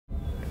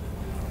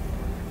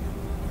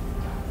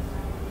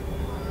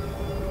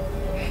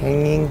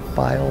hanging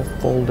file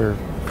folder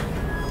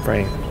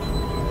frame.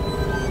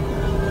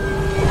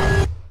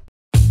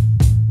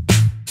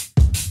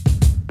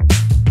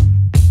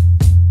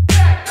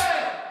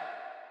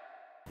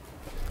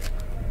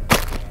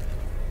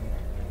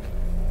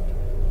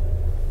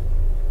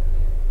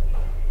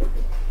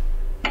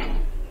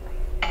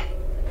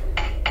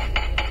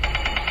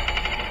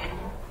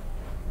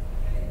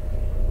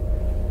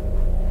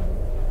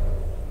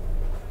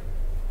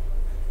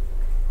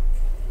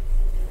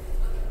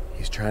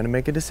 He's trying to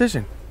make a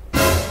decision.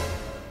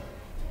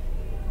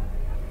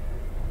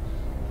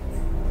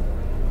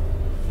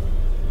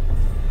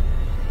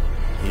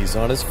 He's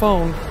on his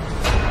phone.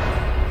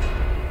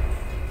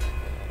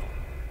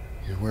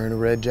 He's wearing a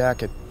red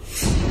jacket.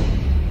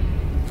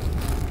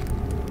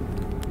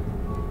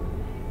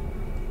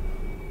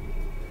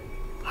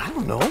 I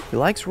don't know. He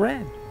likes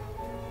red.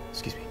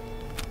 Excuse me.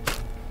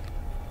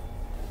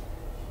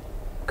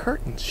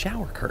 Curtains,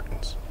 shower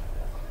curtains.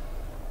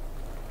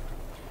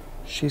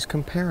 She's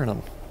comparing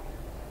them.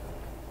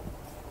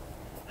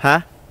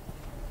 Huh?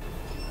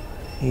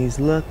 He's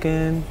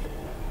looking,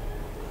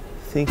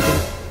 thinking.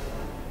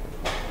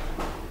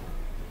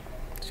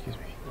 Excuse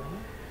me.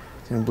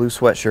 He's in a blue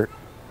sweatshirt.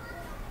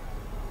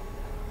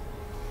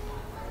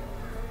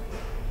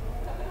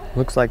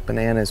 Looks like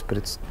bananas, but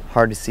it's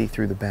hard to see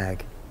through the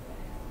bag.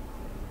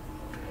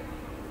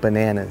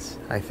 Bananas,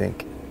 I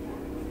think.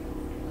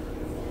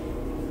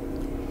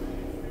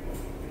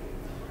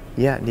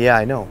 Yeah,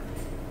 I know.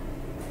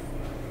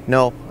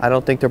 No, I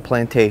don't think they're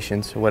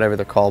plantations, or whatever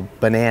they're called.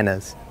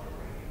 Bananas.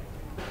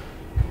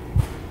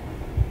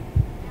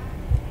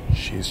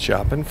 She's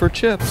shopping for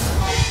chips.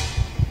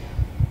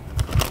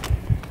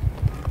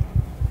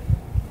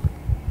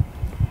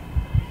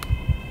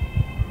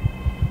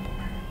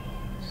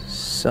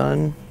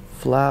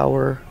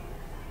 Sunflower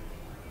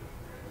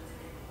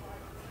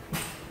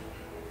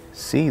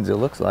seeds, it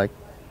looks like.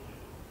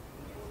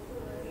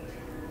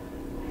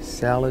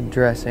 Salad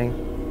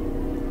dressing.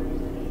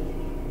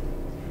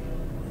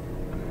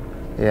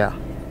 Yeah.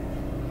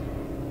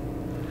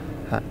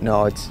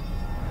 No, it's...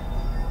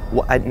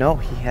 Well, no,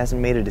 he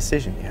hasn't made a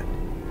decision yet.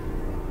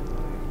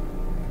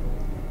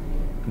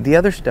 The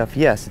other stuff,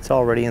 yes, it's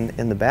already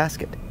in the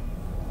basket.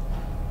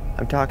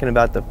 I'm talking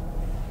about the...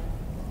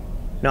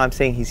 No, I'm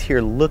saying he's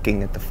here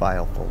looking at the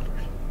file folders.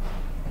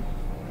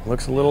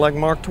 Looks a little like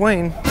Mark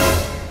Twain.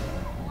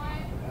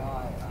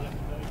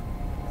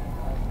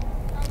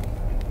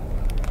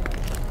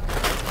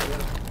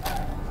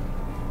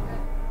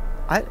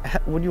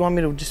 Would you want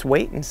me to just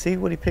wait and see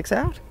what he picks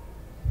out?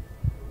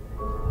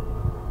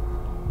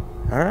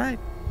 All right.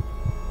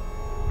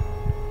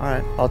 All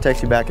right, I'll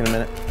text you back in a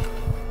minute.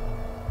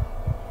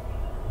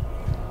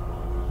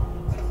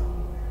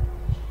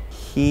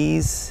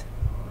 He's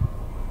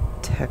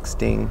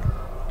texting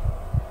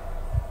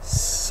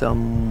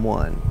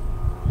someone.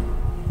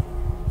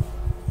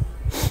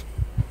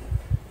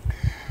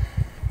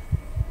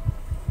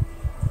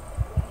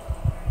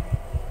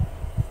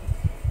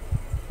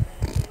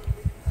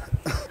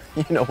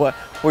 You know what?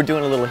 We're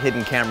doing a little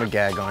hidden camera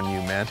gag on you,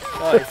 man.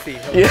 Oh, I see.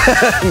 Okay.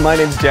 Yeah, my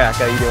name's Jack.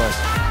 How you doing?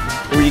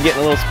 Were you getting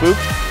a little spooked?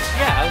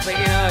 Yeah, I was like,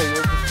 you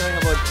were just talking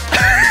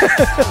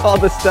about all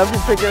the stuff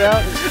you're picking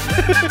out.